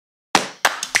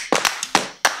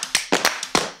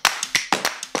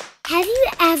Have you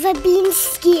ever been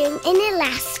skiing in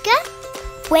Alaska?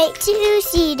 Wait till you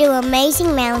see the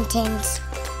amazing mountains.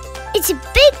 It's a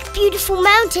big, beautiful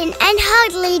mountain and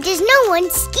hardly there's no one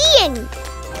skiing.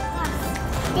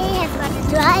 They have got a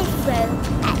drive-through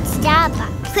at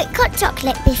Starbucks. Quick hot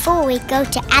chocolate before we go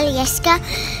to Alyeska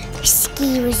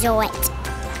Ski Resort.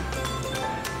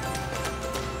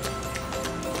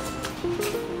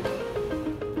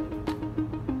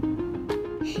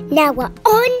 Now we're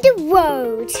on the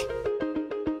road.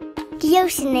 The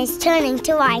ocean is turning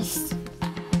to ice.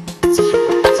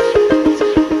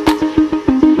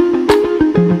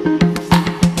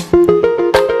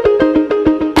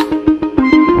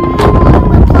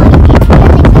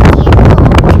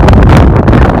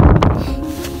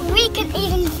 We can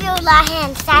even feel our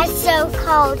hands. That's so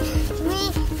cold.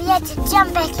 We had to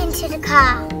jump back into the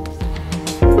car.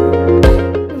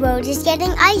 The road is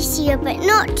getting icier, but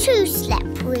not too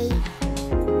slippery.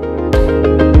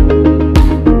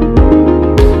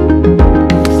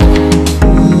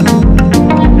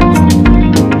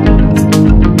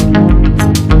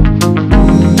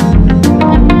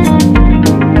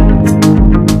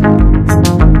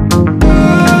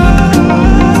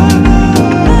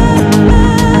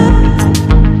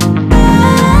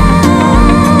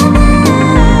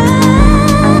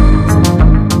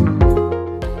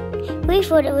 We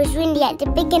thought it was windy at the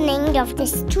beginning of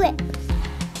this trip.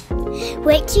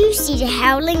 Wait till you see the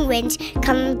howling winds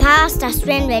coming past us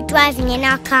when we're driving in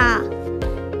our car.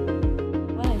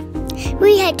 Why?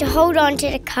 We had to hold on to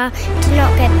the car to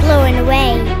not get blown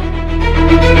away.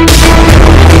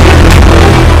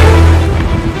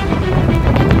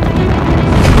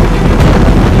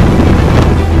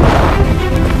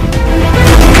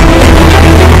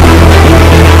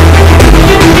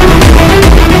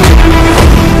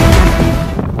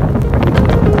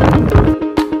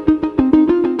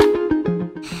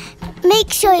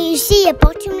 Make sure you see a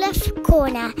bottom left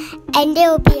corner and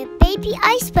there will be a baby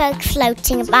iceberg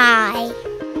floating by.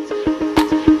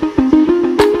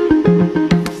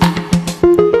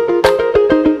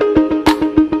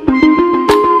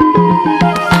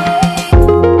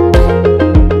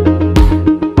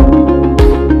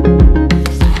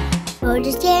 The road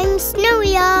is getting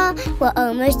snowier. We're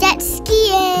almost at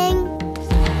skiing.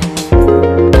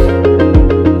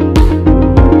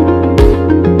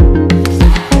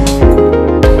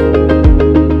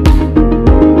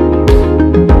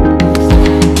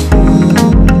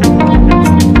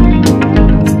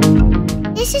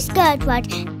 This is Girdwood,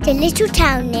 the little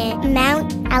town near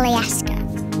Mount Alyeska.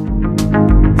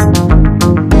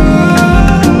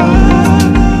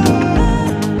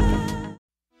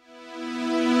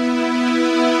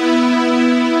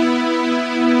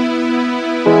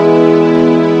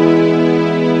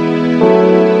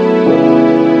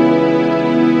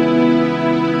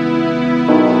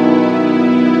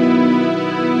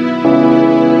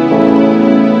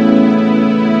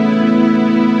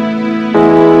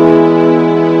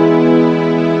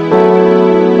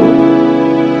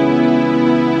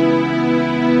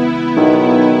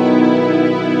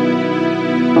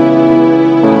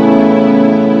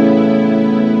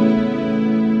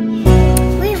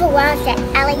 At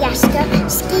Alyeska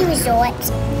Ski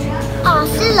Resort.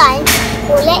 After lunch,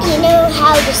 we'll let you know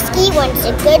how the ski ones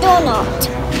are good or not.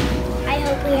 I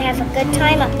hope we have a good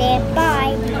time up there.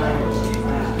 Bye.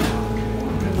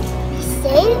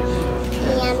 So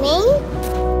yummy.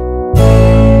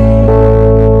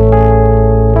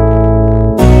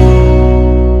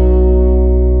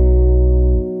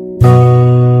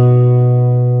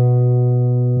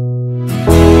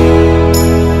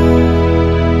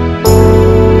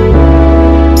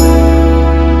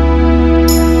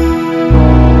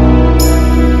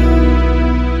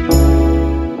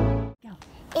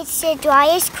 It's the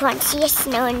driest, crunchiest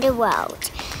snow in the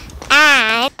world.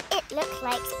 And it looks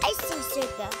like icing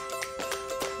sugar.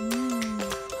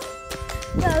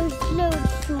 Those little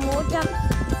small jumps.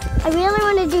 I really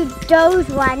want to do those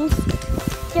ones.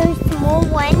 Those small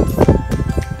ones.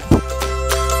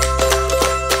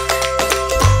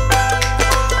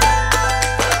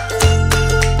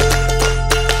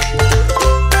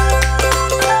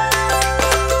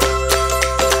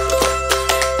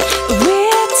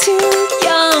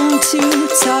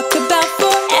 Talk about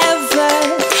forever,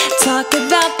 talk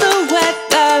about the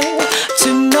weather, to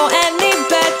know any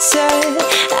better.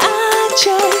 I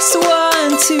just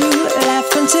want to laugh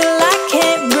until I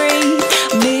can't breathe.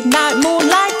 Midnight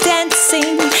moonlight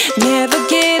dancing, never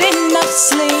get enough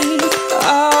sleep.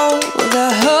 Oh, the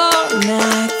whole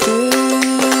night through.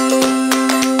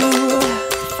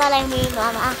 Follow me,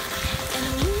 Mama.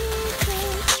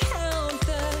 Count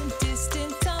the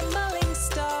distant tumbling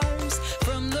stars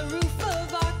from the roof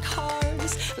of our car.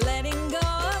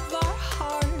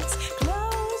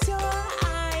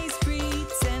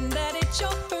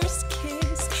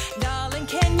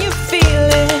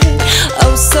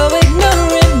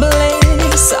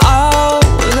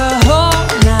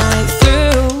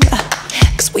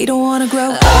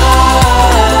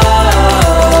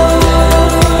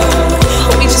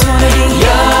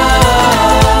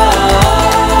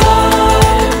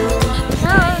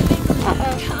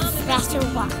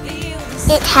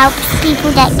 helps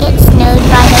people that get snowed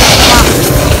by those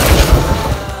rocks.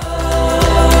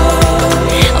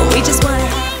 We just want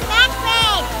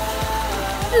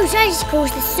Those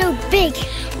icicles are so big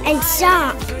and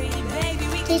sharp.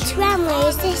 The tramway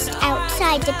is just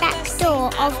outside the back door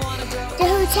of the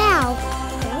hotel.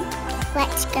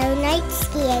 Let's go night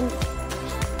skiing.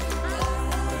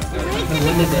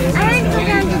 I want to go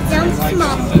down the jump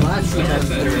mom.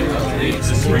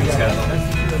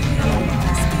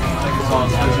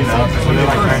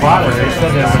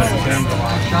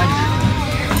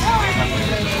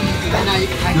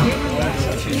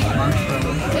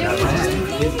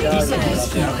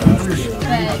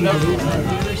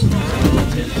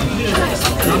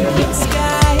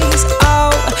 skies,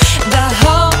 oh, the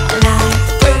whole night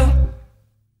through.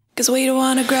 'Cause we don't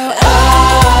wanna grow up.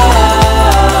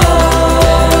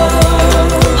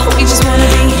 We just wanna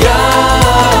be young.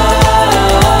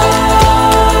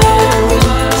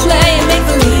 Play and make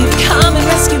believe, come and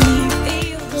rescue me.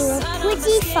 There were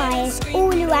pretty fires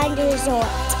all around the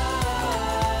resort.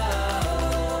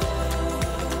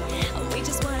 We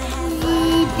just wanna have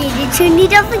Better turn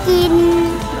it off again.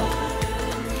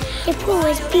 The pool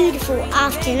is beautiful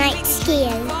after night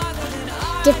skiing.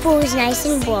 The pool is nice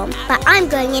and warm, but I'm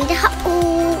going in the hot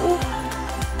pool.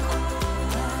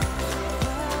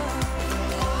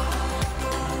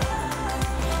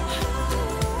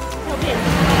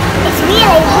 It's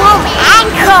really warm and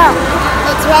cool.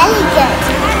 It's really good.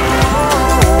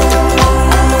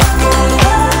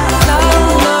 no,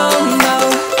 no,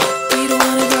 we don't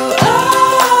wanna grow up.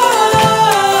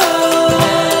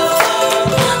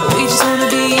 We just wanna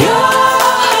be young.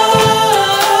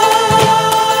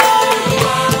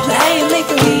 Play and make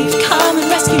believe, come and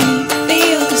rescue me.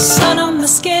 Feel the sun on my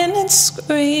skin and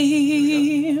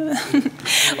scream.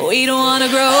 We don't wanna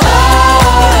grow up.